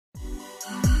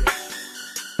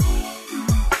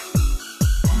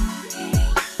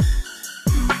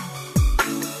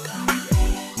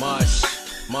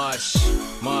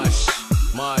Mush,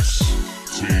 mush.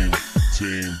 Team.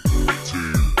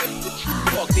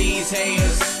 Fuck these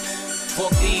haters, fuck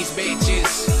these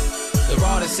bitches. They're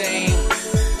all the same.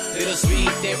 Little sweet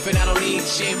different, I don't need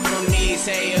shit from these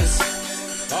haters.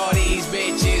 All these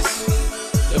bitches,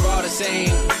 they're all the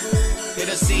same.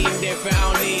 It'll seem different,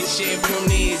 I don't need shit from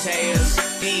these haters.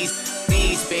 These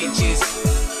bitches,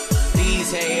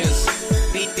 these haters,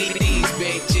 these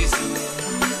bitches,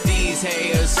 these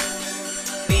haters,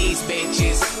 these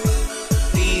bitches,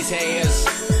 these haters,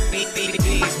 these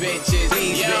bitches,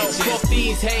 these bitches. Fuck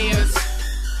these haters,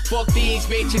 fuck these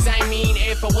bitches. I mean,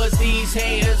 if I was these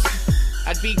haters,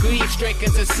 I'd be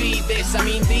grief-stricken to see this. I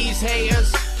mean, these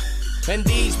haters and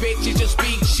these bitches just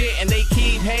speak shit and they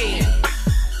keep hating.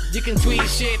 You can tweet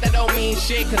shit that don't mean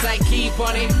shit, cause I keep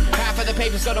on it. Half of the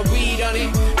paper's got a weed on it,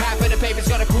 half of the paper's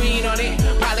got a queen on it.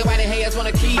 Probably why the haters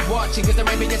wanna keep watching, cause they're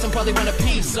raving, yes, and probably want a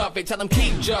piece of it. Tell them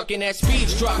keep jogging, their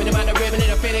speech dropping, about the ribbon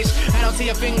and the finish. I don't see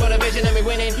a thing but a vision of me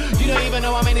winning. You don't even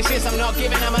know how many shits I'm not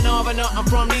giving. I'm an overnight, I'm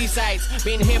from these sides.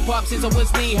 Been hip-hop since I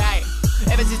was knee-high.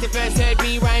 Ever since they first heard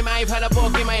me rhyme, I've had a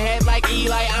book in my head like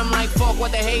Eli. I'm like, fuck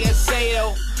what the haters say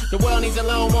though. The world needs a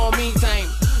little more me time.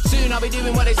 Soon I'll be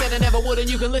doing what they said I never would, and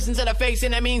you can listen to the face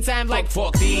in the meantime. Like,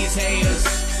 fuck these haters,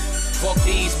 fuck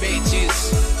these bitches.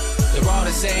 They're all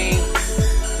the same.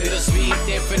 Little sweet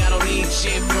different, I don't need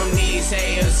shit from these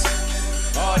haters.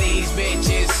 All these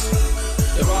bitches,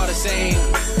 they're all the same.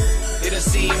 It'll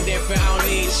seem different, I don't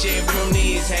need shit from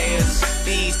these haters.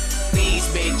 These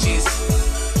bitches,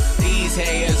 these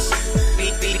haters,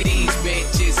 these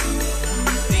bitches,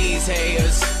 these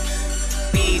haters,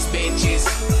 these bitches,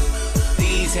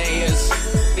 these haters,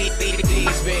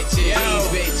 these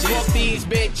bitches, fuck these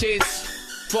bitches,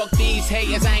 fuck these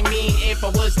haters. I mean, if I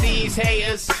was these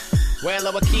haters, well,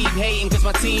 I would keep hating, cause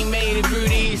my team made it through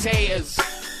these haters.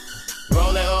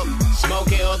 Roll it up,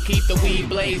 smoke it up, keep the weed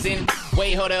blazing.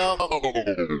 Wait, hold up.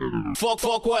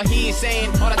 Fuck what he's saying.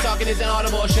 All the talking is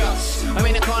inaudible shots. I'm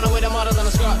in the corner with a model on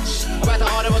a scotch. About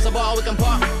to order us a bottle we can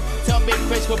pop. Tell Big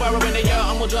Chris we'll borrow in the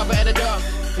yacht and we'll drop it at the dock.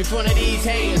 In front of these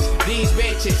haters, these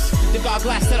bitches. They've got a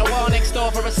glass to the wall next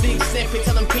door for a sneak snippet.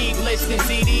 Tell them keep listening,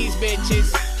 see these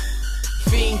bitches.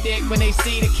 Fiend dick when they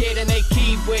see the kid and they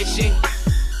keep wishing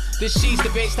that she's the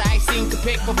bitch that I seem to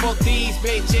pick. But fuck these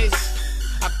bitches,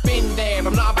 I've been there.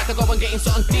 I'm not about to go and getting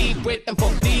something deep with them.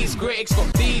 Fuck these critics,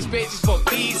 fuck these bitches, fuck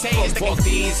these haters. Fuck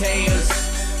these haters,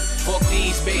 fuck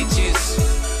these bitches.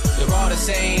 They're all the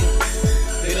same.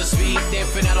 Little sweet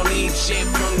different, I don't need shit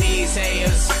from these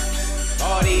haters.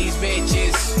 All these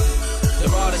bitches,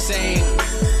 they're all the same.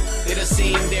 It'll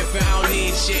seem different, I don't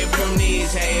need shit from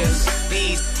these haters.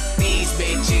 These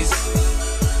bitches,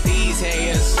 these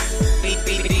haters, these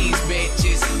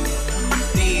bitches,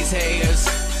 these haters,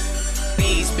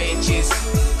 these bitches,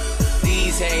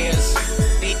 these haters,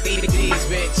 these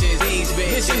bitches, these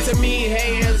bitches. Listen to me,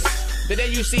 haters. The day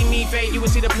you see me fade, you will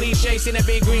see the police chasing a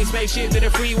big green spaceship to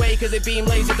the freeway, cause it beam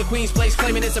lays at the Queen's Place,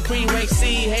 claiming it's a supreme race.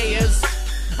 See, haters,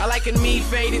 I liken me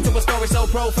fade into a story so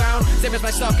profound. Same as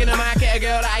my stock in the market, a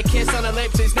girl that I kiss on the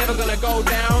lips, it's never gonna go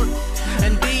down.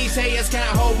 And these haters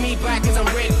can't hold me back, cause I'm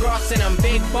Rick Ross and I'm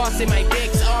big boss and my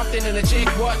dick's often and a chick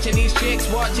watching. These chicks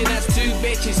watching, that's two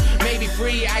bitches, maybe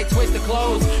three. I twist the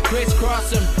clothes,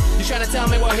 crisscross them. You trying to tell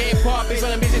me what hip-hop is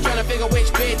when I'm busy trying to figure which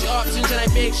bitch options and I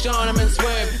big Sean, I'm in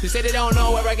swerve. They say they don't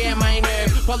know where I get my nerve.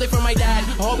 Probably from my dad,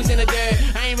 I hope he's in the dirt.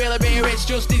 I ain't really being rich,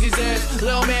 just as he deserves.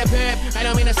 Little bit of perp, I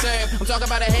don't mean to serve. I'm talking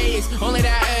about a haze, only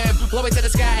that herb. Blow it to the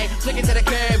sky, flick it to the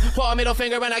curb. Put a middle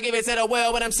finger and I give it to the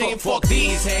world when I'm saying fuck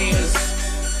these haters,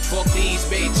 fuck these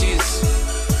bitches.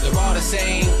 They're all the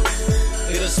same.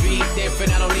 Little sweet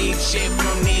different, I don't need shit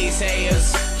from these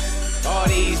haters. All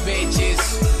these bitches,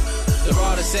 they're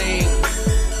all the same.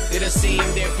 It'll seem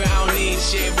different, I don't need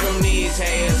shit from these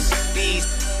haters. These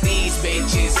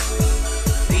bitches,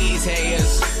 these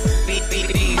haters,